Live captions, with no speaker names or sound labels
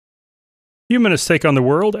Humanists Take on the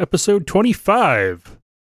World, episode 25.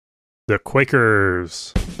 The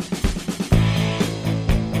Quakers.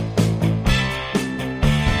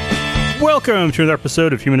 Welcome to another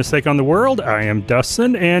episode of Humanists Take on the World. I am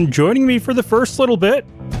Dustin, and joining me for the first little bit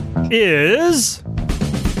is...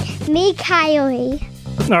 Me, Kylie.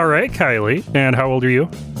 All right, Kylie. And how old are you?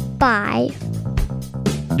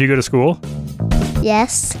 5. Do you go to school?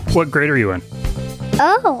 Yes. What grade are you in?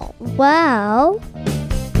 Oh, well,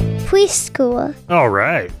 preschool. All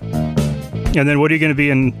right. And then what are you going to be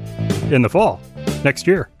in the fall, next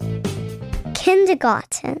year?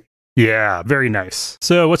 Kindergarten. Yeah, very nice.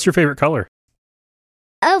 So what's your favorite color?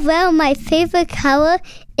 Oh, well, my favorite color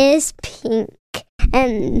is pink.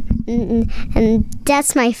 And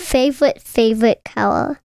that's my favorite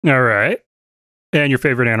color. All right. And your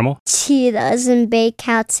favorite animal? Cheetahs and bay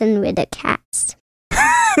cats and ritter cats.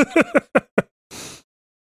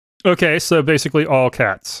 Okay, so basically all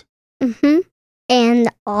cats. Mm-hmm. And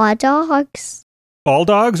all dogs. All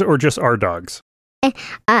dogs or just our dogs?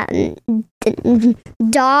 All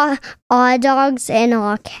dogs and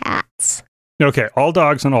all cats. Okay, all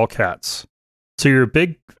dogs and all cats. So you're a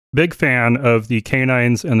big fan of the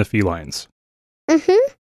canines and the felines. Mm-hmm.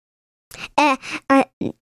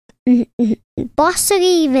 Boss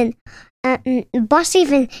even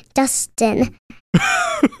Dustin.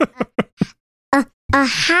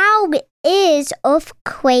 How is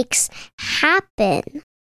earthquakes happen?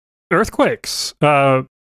 Earthquakes. The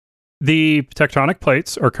tectonic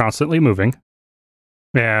plates are constantly moving,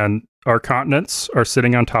 and our continents are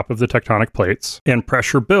sitting on top of the tectonic plates, and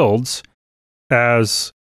pressure builds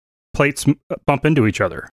as plates bump into each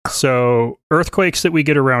other. So earthquakes that we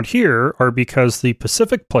get around here are because the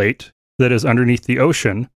Pacific plate that is underneath the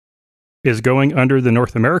ocean is going under the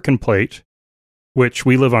North American plate, which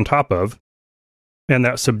we live on top of. And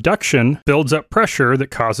that subduction builds up pressure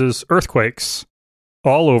that causes earthquakes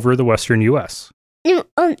all over the western U.S.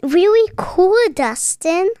 Really cool,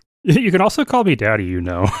 Dustin. You can also call me Daddy, you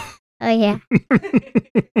know. Oh, yeah.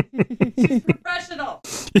 She's professional.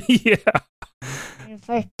 Yeah. I'm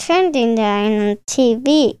pretending that I'm on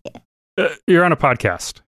TV. You're on a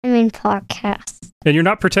podcast. I'm in podcast. And you're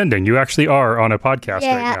not pretending. You actually are on a podcast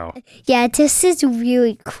right now. Yeah, this is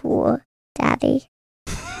really cool, Daddy.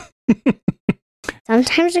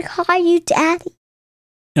 Sometimes I call you Daddy.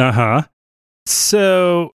 Uh-huh.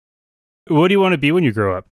 So, what do you want to be when you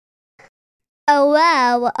grow up? Oh,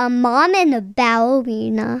 well, a mom and a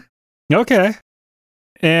ballerina. Okay.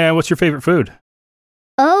 And what's your favorite food?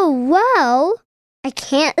 Oh, well, I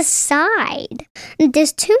can't decide.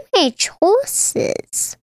 There's too many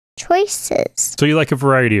choices. So you like a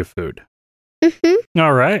variety of food? Mm-hmm.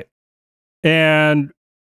 All right. And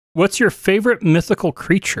what's your favorite mythical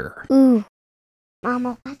creature? Ooh.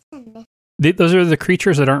 Mama, what's a myth? Those are the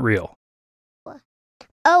creatures that aren't real.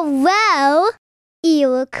 Oh, well,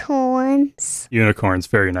 unicorns. Unicorns,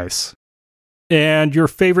 very nice. And your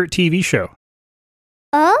favorite TV show?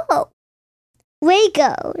 Oh,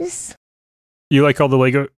 Legos. You like all the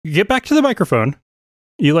Lego... Get back to the microphone.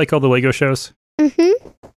 You like all the Lego shows? Mm-hmm.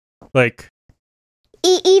 Like...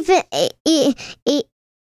 Even...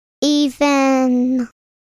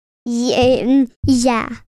 Yeah.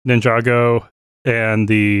 Ninjago and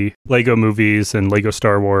the Lego movies and Lego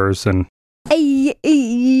Star Wars and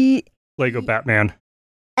Lego Batman.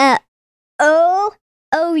 Oh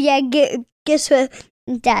yeah, guess what,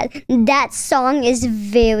 Dad? That song is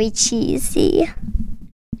very cheesy.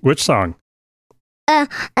 Which song? The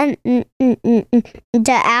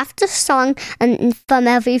after song from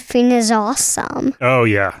Everything is Awesome. Oh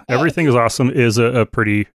yeah, Everything is Awesome is a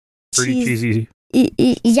pretty cheesy.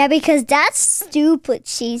 Yeah, because that's stupid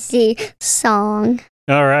cheesy song.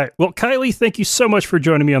 All right. Well, Kylie, thank you so much for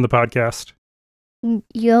joining me on the podcast.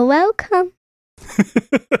 You're welcome.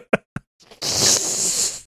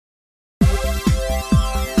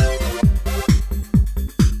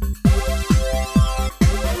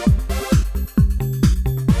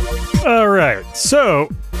 All right. So,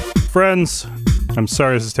 friends, I'm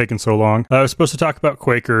sorry this is taking so long. I was supposed to talk about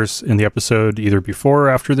Quakers in the episode either before or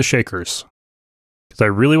after the Shakers, because I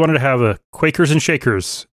really wanted to have a Quakers and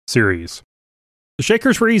Shakers series. The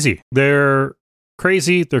Shakers were easy. They're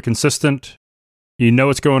crazy. They're consistent. You know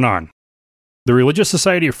what's going on. The Religious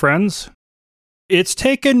Society of Friends, it's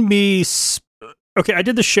taken me... Okay, I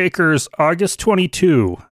did the Shakers August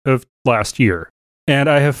 22 of last year, and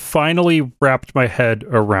I have finally wrapped my head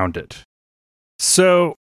around it.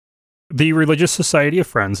 So, the Religious Society of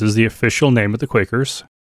Friends is the official name of the Quakers.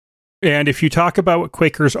 And if you talk about what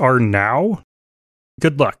Quakers are now,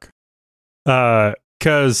 good luck.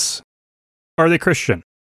 Because are they Christian?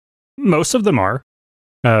 Most of them are.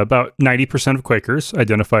 About 90% of Quakers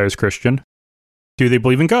identify as Christian. Do they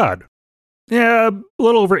believe in God? Yeah, a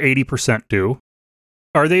little over 80% do.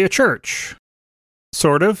 Are they a church?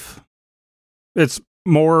 Sort of. It's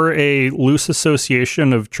more a loose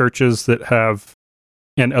association of churches that have,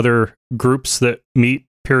 and other groups that meet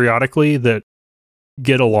periodically that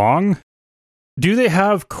get along. Do they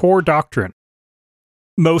have core doctrine?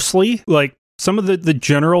 Mostly, like some of the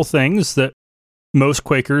general things that most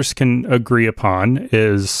Quakers can agree upon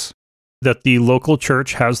is that the local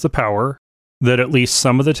church has the power, that at least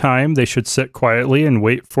some of the time they should sit quietly and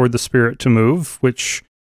wait for the Spirit to move, which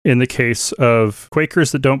in the case of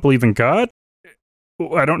Quakers that don't believe in God,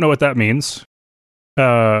 I don't know what that means.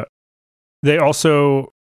 They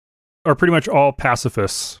also are pretty much all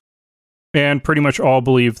pacifists and pretty much all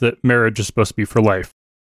believe that marriage is supposed to be for life.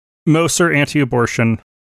 Most are anti-abortion,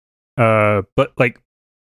 but like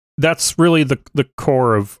that's really the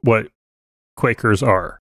core of what Quakers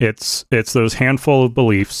are. It's those handful of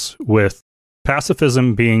beliefs, with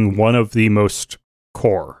pacifism being one of the most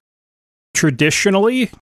core. Traditionally,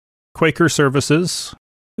 Quaker services,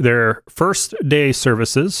 their first day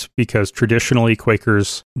services, because traditionally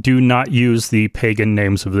Quakers do not use the pagan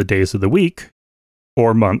names of the days of the week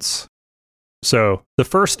or months. So the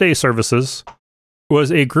first day services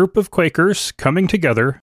was a group of Quakers coming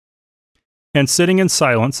together and sitting in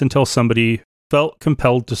silence until somebody felt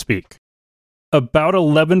compelled to speak. About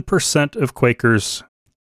 11% of Quakers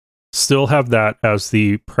still have that as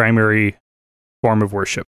the primary form of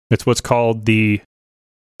worship. It's what's called the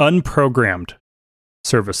unprogrammed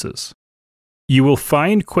services. You will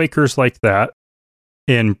find Quakers like that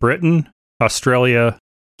in Britain, Australia,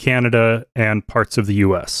 Canada, and parts of the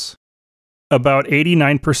US. About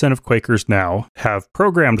 89% of Quakers now have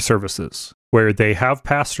programmed services where they have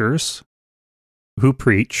pastors who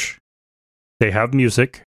preach, they have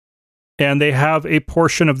music, and they have a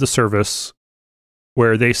portion of the service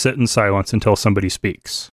where they sit in silence until somebody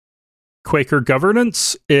speaks. Quaker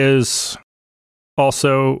governance is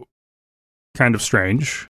also kind of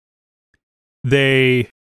strange. The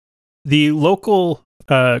local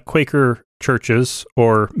Quaker churches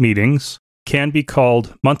or meetings can be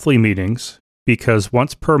called monthly meetings because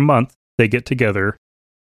once per month they get together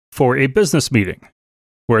for a business meeting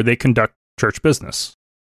where they conduct church business.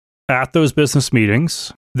 At those business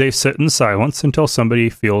meetings, they sit in silence until somebody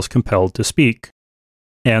feels compelled to speak.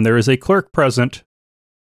 And there is a clerk present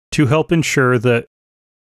to help ensure that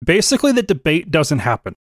basically the debate doesn't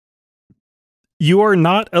happen. You are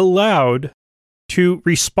not allowed to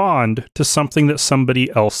respond to something that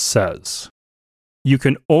somebody else says. You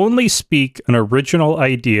can only speak an original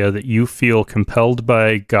idea that you feel compelled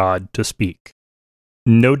by God to speak.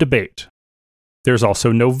 No debate. There's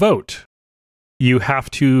also no vote. You have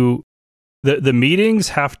to, the meetings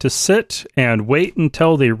have to sit and wait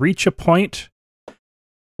until they reach a point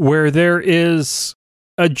where there is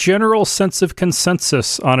a general sense of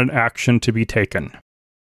consensus on an action to be taken,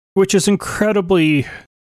 which is incredibly,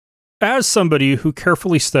 as somebody who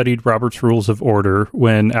carefully studied Robert's Rules of Order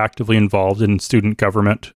when actively involved in student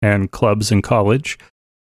government and clubs in college,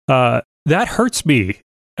 that hurts me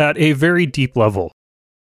at a very deep level.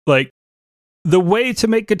 Like, the way to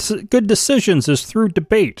make good decisions is through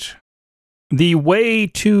debate. The way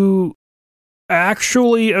to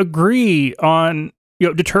actually agree on,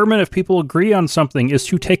 determine if people agree on something is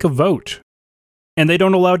to take a vote. And they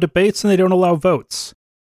don't allow debates and they don't allow votes.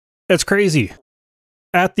 That's crazy.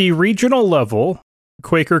 At the regional level,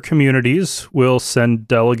 Quaker communities will send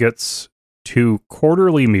delegates to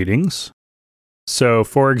quarterly meetings. So,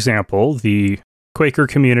 for example, the Quaker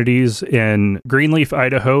communities in Greenleaf,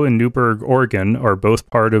 Idaho, and Newberg, Oregon are both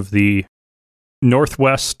part of the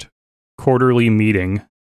Northwest quarterly meeting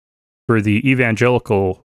for the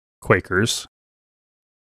evangelical Quakers.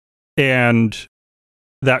 And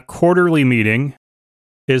that quarterly meeting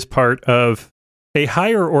is part of a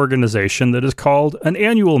higher organization that is called an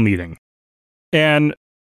annual meeting. And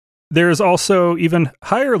there's also even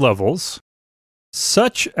higher levels,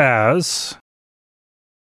 such as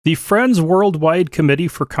the Friends Worldwide Committee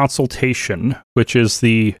for Consultation, which is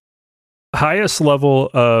the highest level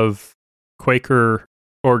of Quaker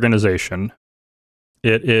organization.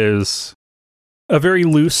 It is a very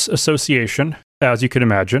loose association, as you can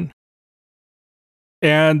imagine.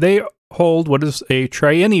 And they hold what is a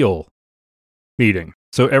triennial meeting.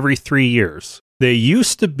 So every 3 years. They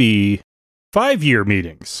used to be 5-year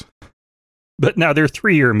meetings, but now they're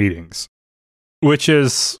 3-year meetings, which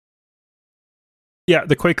is,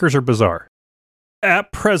 the Quakers are bizarre.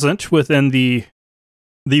 At present, within the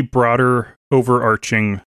broader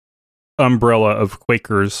overarching umbrella of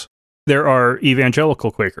Quakers, there are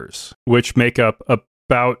evangelical Quakers, which make up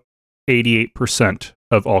about 88%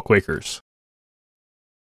 of all Quakers.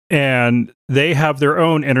 And they have their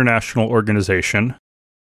own international organization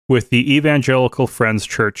with the Evangelical Friends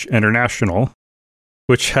Church International,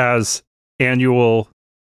 which has annual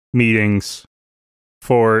meetings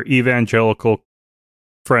for evangelical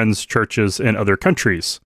friends churches in other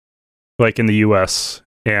countries, like in the US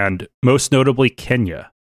and most notably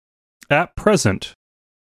Kenya. At present,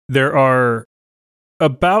 there are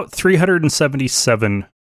about 377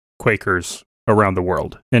 Quakers around the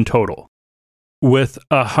world in total, with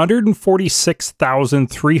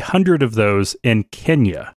 146,300 of those in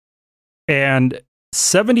Kenya and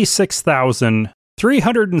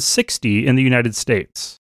 76,360 in the United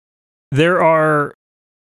States. There are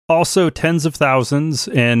also tens of thousands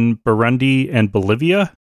in Burundi and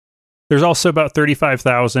Bolivia. There's also about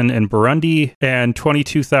 35,000 in Burundi and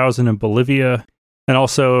 22,000 in Bolivia, and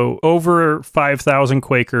also over 5,000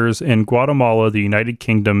 Quakers in Guatemala, the United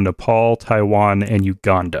Kingdom, Nepal, Taiwan, and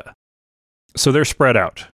Uganda. So they're spread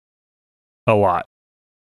out a lot.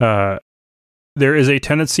 There is a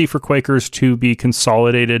tendency for Quakers to be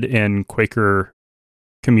consolidated in Quaker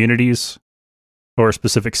communities or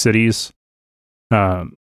specific cities. A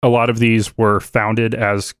lot of these were founded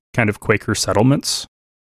as kind of Quaker settlements.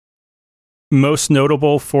 Most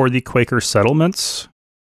notable for the Quaker settlements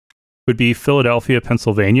would be Philadelphia,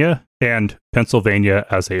 Pennsylvania, and Pennsylvania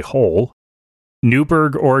as a whole,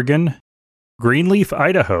 Newburgh, Oregon, Greenleaf,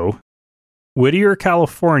 Idaho, Whittier,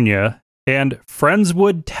 California, and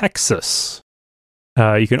Friendswood, Texas.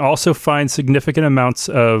 You can also find significant amounts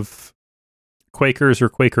of Quakers or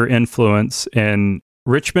Quaker influence in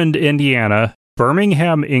Richmond, Indiana,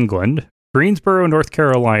 Birmingham, England, Greensboro, North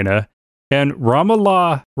Carolina, and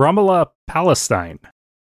Ramallah, Palestine.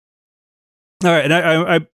 All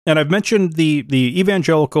right, and I've mentioned the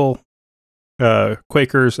evangelical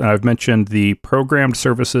Quakers, and I've mentioned the programmed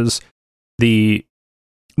services.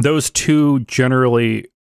 Those two generally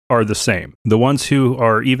are the same. The ones who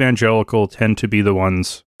are evangelical tend to be the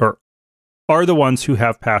ones, or are the ones who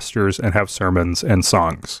have pastors and have sermons and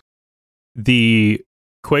songs. The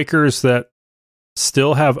Quakers that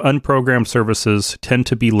still have unprogrammed services tend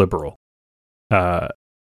to be liberal,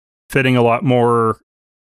 fitting a lot more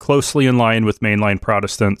closely in line with mainline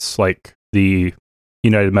Protestants like the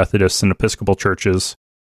United Methodists and Episcopal churches,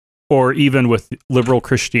 or even with liberal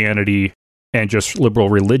Christianity and just liberal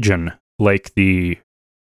religion like the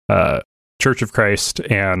Church of Christ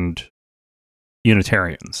and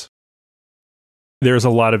Unitarians. There's a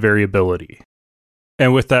lot of variability.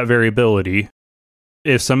 And with that variability,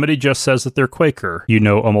 if somebody just says that they're Quaker, you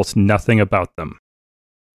know almost nothing about them.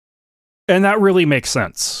 And that really makes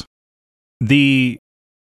sense. When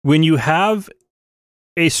you have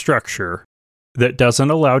a structure that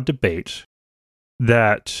doesn't allow debate,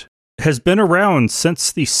 that has been around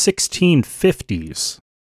since the 1650s,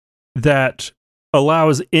 that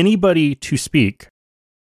allows anybody to speak,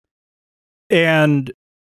 and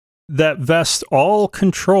that vests all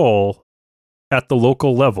control at the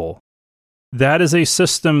local level, that is a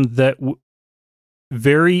system that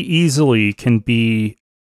very easily can be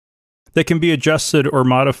adjusted or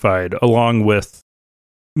modified along with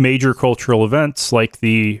major cultural events like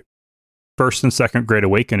the First and Second Great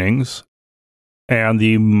Awakenings and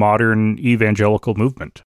the modern evangelical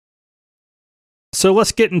movement. So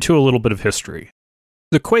let's get into a little bit of history.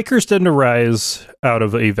 The Quakers didn't arise out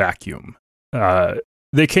of a vacuum.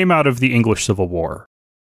 They came out of the English Civil War.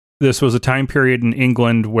 This was a time period in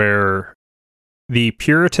England where the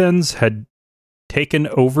Puritans had taken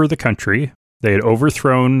over the country. They had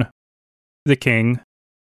overthrown the king,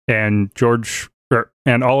 and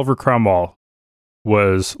Oliver Cromwell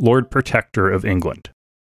was Lord Protector of England.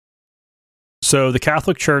 So the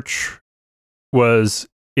Catholic Church was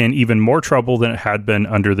in even more trouble than it had been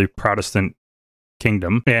under the Protestant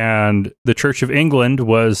kingdom, and the Church of England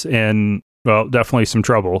was in, well, definitely some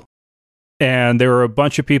trouble. And there were a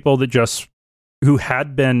bunch of people who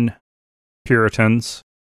had been Puritans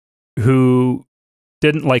who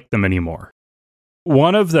didn't like them anymore.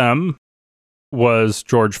 One of them was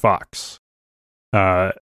George Fox.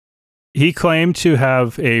 He claimed to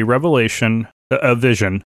have a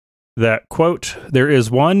vision that, quote, "There is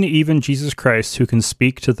one, even Jesus Christ, who can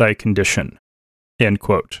speak to thy condition," end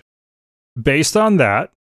quote. Based on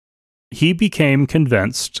that, he became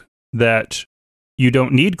convinced that you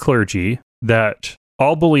don't need clergy, that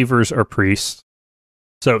all believers are priests,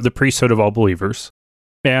 so the priesthood of all believers,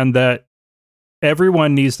 and that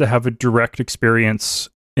everyone needs to have a direct experience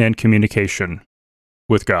and communication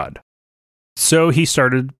with God. So he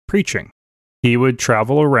started preaching. He would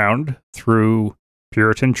travel around through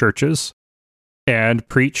Puritan churches and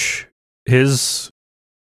preach his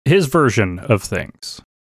his version of things.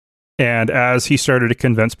 And as he started to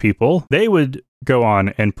convince people, they would go on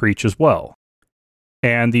and preach as well.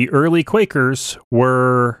 And the early Quakers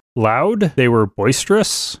were loud, they were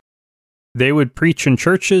boisterous. They would preach in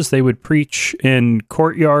churches, they would preach in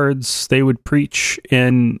courtyards, they would preach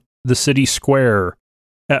in the city square,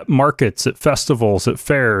 at markets, at festivals, at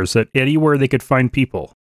fairs, at anywhere they could find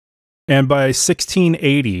people. And by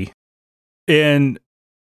 1680, in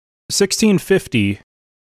 1650,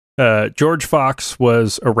 George Fox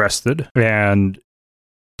was arrested and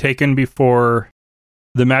taken before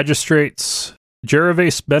the magistrates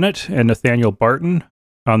Gervase Bennett and Nathaniel Barton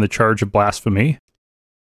on the charge of blasphemy.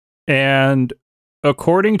 And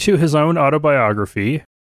according to his own autobiography,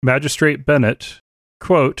 Magistrate Bennett,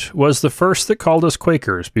 quote, was the first that called us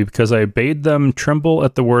Quakers because I bade them tremble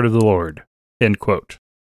at the word of the Lord, end quote.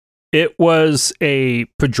 It was a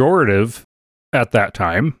pejorative at that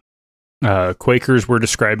time. Quakers were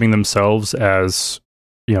describing themselves as,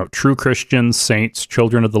 true Christians, saints,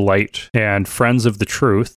 children of the light, and friends of the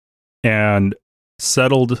truth, and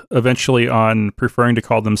settled eventually on preferring to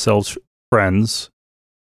call themselves Friends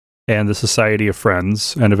and the Society of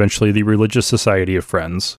Friends, and eventually the Religious Society of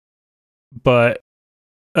Friends. But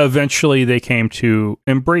eventually they came to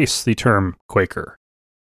embrace the term Quaker.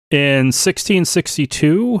 In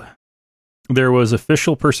 1662, there was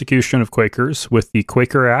official persecution of Quakers with the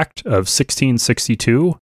Quaker Act of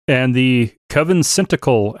 1662 and the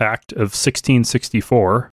Conventicle Act of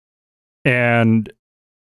 1664. And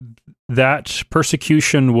that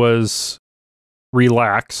persecution was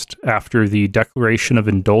relaxed after the Declaration of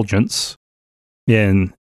Indulgence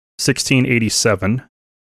in 1687,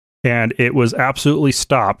 and it was absolutely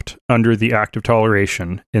stopped under the Act of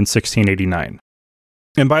Toleration in 1689.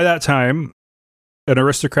 And by that time, an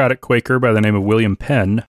aristocratic Quaker by the name of William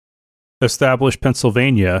Penn established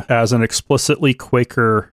Pennsylvania as an explicitly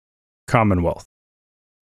Quaker commonwealth.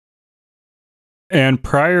 And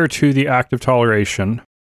prior to the Act of Toleration,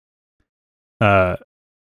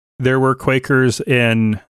 there were Quakers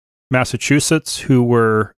in Massachusetts who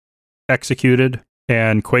were executed,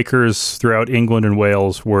 and Quakers throughout England and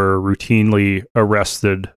Wales were routinely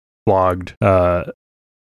arrested, flogged,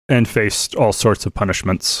 and faced all sorts of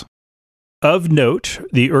punishments. Of note,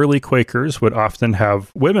 the early Quakers would often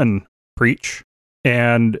have women preach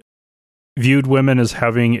and viewed women as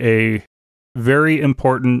having a very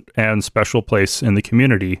important and special place in the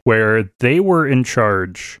community, where they were in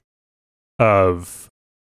charge of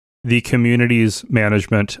the community's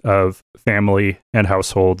management of family and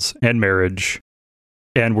households and marriage,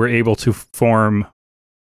 and were able to form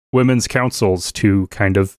women's councils to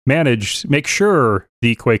kind of make sure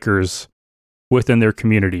the Quakers within their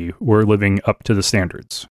community were living up to the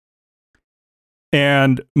standards.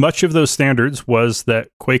 And much of those standards was that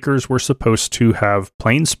Quakers were supposed to have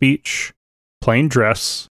plain speech, plain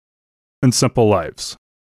dress, and simple lives.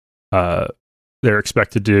 They're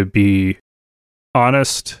expected to be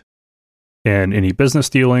honest in any business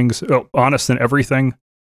dealings, honest in everything.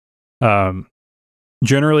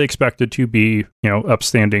 Generally expected to be,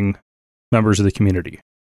 upstanding members of the community.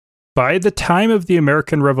 By the time of the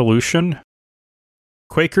American Revolution,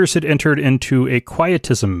 Quakers had entered into a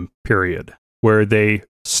quietism period where they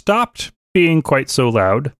stopped being quite so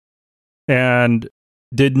loud and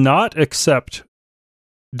did not accept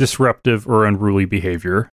disruptive or unruly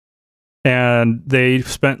behavior. And they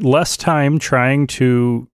spent less time trying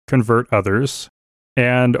to convert others,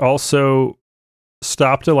 and also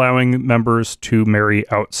stopped allowing members to marry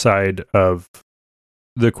outside of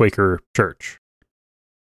the Quaker church.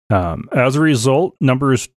 As a result,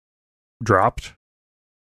 numbers dropped.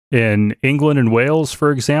 In England and Wales,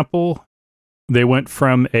 for example, they went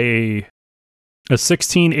from a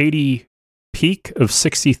 1680 peak of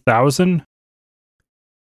 60,000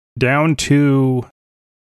 down to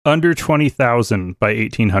under 20,000 by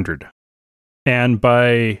 1800, and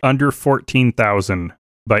by under 14,000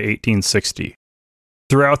 by 1860.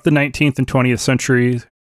 Throughout the 19th and 20th century,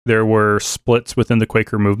 there were splits within the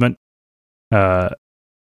Quaker movement.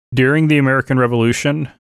 During the American Revolution,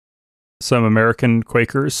 some American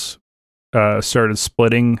Quakers started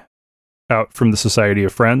splitting out from the Society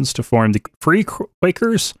of Friends to form the Free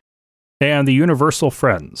Quakers and the Universal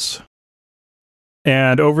Friends.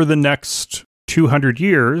 And over the next 200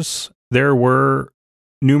 years, there were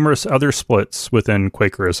numerous other splits within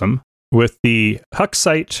Quakerism, with the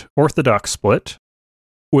Huxite Orthodox split,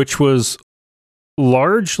 which was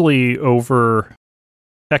largely over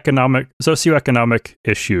socioeconomic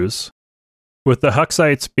issues, with the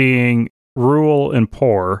Huxites being rural and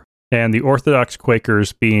poor, and the Orthodox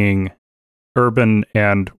Quakers being urban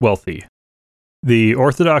and wealthy. The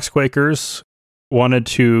Orthodox Quakers wanted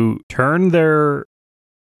to turn their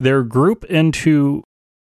group into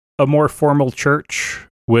a more formal church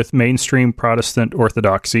with mainstream Protestant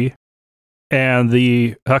orthodoxy, and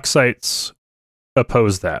the Huxites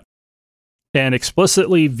opposed that and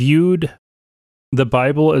explicitly viewed the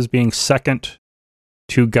Bible as being second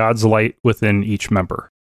to God's light within each member.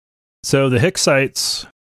 So the Hixites,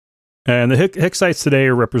 and the Hixites today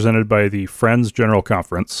are represented by the Friends General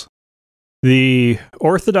Conference. The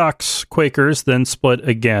Orthodox Quakers then split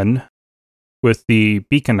again with the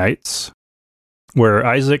Beaconites, where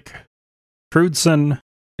Isaac Crewdson,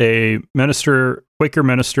 a Quaker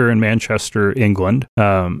minister in Manchester, England,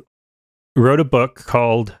 wrote a book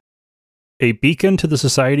called A Beacon to the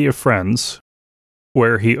Society of Friends,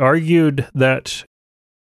 where he argued that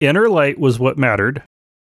inner light was what mattered,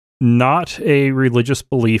 not a religious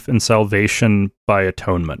belief in salvation by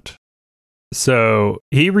atonement. So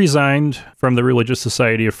he resigned from the Religious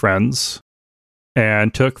Society of Friends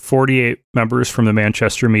and took 48 members from the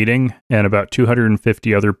Manchester meeting and about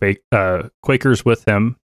 250 other Quakers with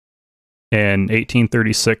him in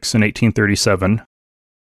 1836 and 1837.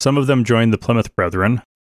 Some of them joined the Plymouth Brethren.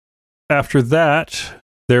 After that,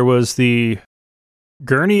 there was the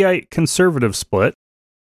Gurneyite conservative split.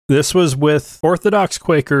 This was with Orthodox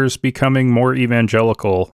Quakers becoming more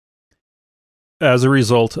evangelical as a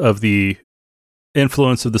result of the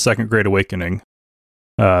influence of the Second Great Awakening.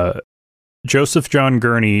 Joseph John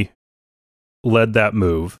Gurney led that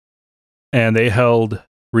move, and they held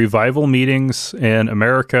revival meetings in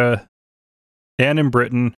America and in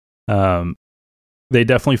Britain. They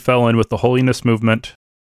definitely fell in with the holiness movement,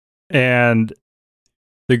 and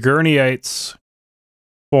the Gurneyites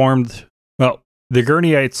the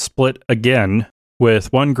Gurneyites split again,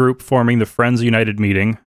 with one group forming the Friends United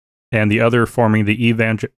Meeting and the other forming the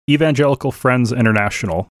Evangelical Friends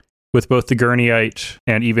International, with both the Gurneyite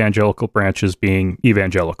and evangelical branches being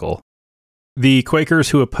evangelical. The Quakers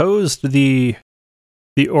who opposed the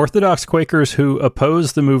Orthodox Quakers who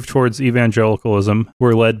opposed the move towards evangelicalism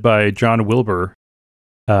were led by John Wilbur,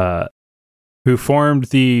 who formed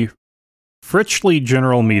the Fritchley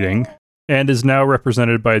General Meeting and is now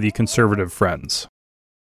represented by the Conservative Friends.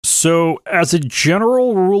 So, as a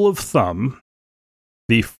general rule of thumb,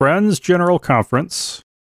 the Friends General Conference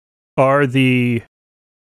are the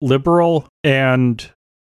liberal and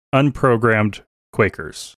unprogrammed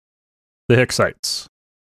Quakers, the Hixites.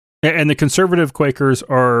 And the conservative Quakers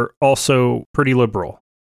are also pretty liberal.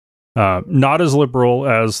 Not as liberal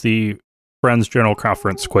as the Friends General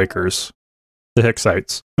Conference Quakers, the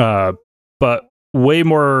Hixites, but way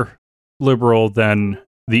more liberal than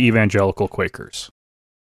the evangelical Quakers.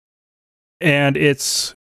 And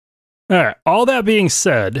it's... all that being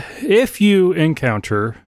said, if you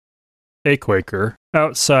encounter a Quaker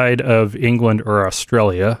outside of England or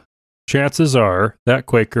Australia, chances are that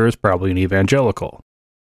Quaker is probably an evangelical,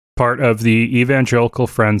 part of the Evangelical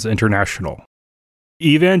Friends International.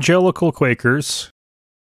 Evangelical Quakers,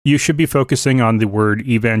 you should be focusing on the word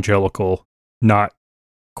evangelical, not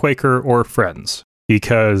Quaker or Friends,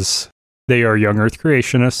 because they are young earth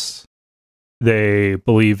creationists. They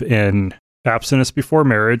believe in abstinence before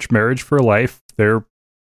marriage, marriage for life. They're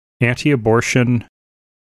anti-abortion.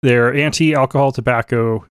 They're anti-alcohol,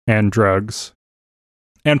 tobacco, and drugs,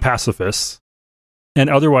 and pacifists, and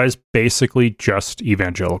otherwise basically just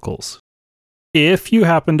evangelicals. If you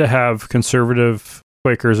happen to have conservative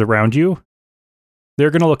Quakers around you,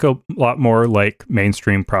 they're going to look a lot more like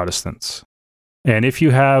mainstream Protestants. And if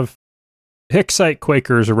you have Hicksite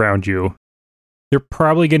Quakers around you, they're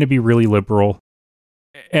probably going to be really liberal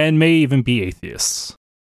and may even be atheists.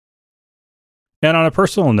 And on a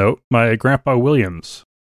personal note, my grandpa Williams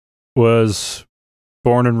was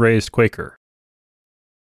born and raised Quaker.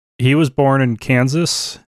 He was born in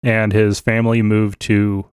Kansas, and his family moved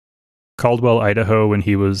to Caldwell, Idaho when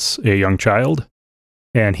he was a young child,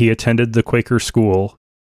 and he attended the Quaker school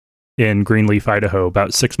in Greenleaf, Idaho,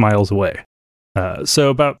 about 6 miles away. So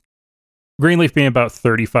about Greenleaf being about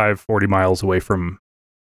 35, 40 miles away from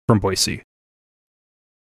Boise.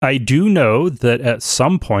 I do know that at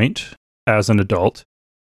some point, as an adult,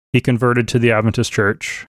 he converted to the Adventist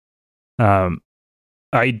Church.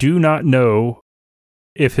 I do not know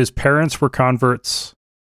if his parents were converts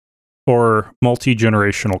or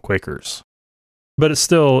multi-generational Quakers, but it's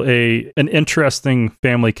still an interesting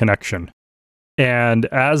family connection. And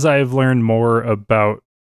as I've learned more about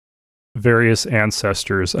various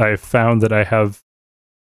ancestors, I've found that I have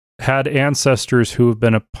had ancestors who have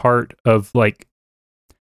been a part of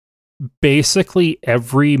basically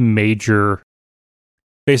every major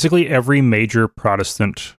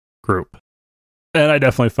Protestant group. And I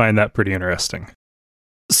definitely find that pretty interesting.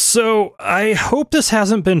 So I hope this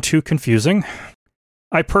hasn't been too confusing.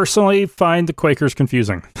 I personally find the Quakers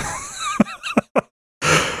confusing.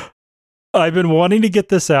 I've been wanting to get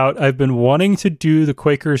this out. I've been wanting to do the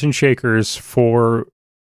Quakers and Shakers for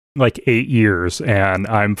like 8 years, and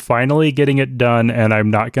I'm finally getting it done, and I'm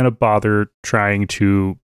not going to bother trying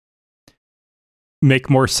to make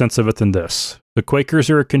more sense of it than this. The Quakers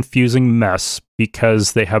are a confusing mess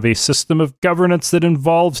because they have a system of governance that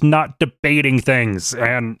involves not debating things,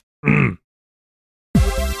 and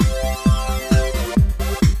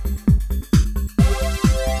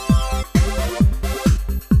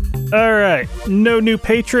all right, no new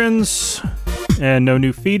patrons and no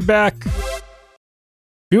new feedback.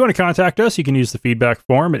 If you want to contact us, you can use the feedback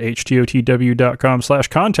form at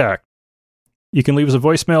htotw.com/contact. You can leave us a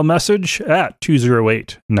voicemail message at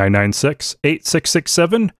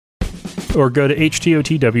 208-996-8667 or go to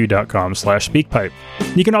htotw.com/speakpipe.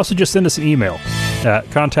 You can also just send us an email at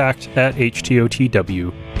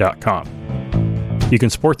contact@htotw.com. You can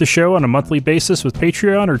support the show on a monthly basis with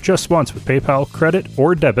Patreon or just once with PayPal credit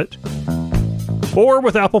or debit, or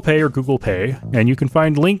with Apple Pay or Google Pay, and you can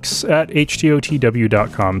find links at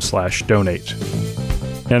htotw.com/donate.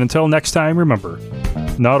 And until next time, remember,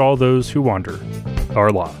 not all those who wander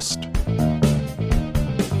are lost.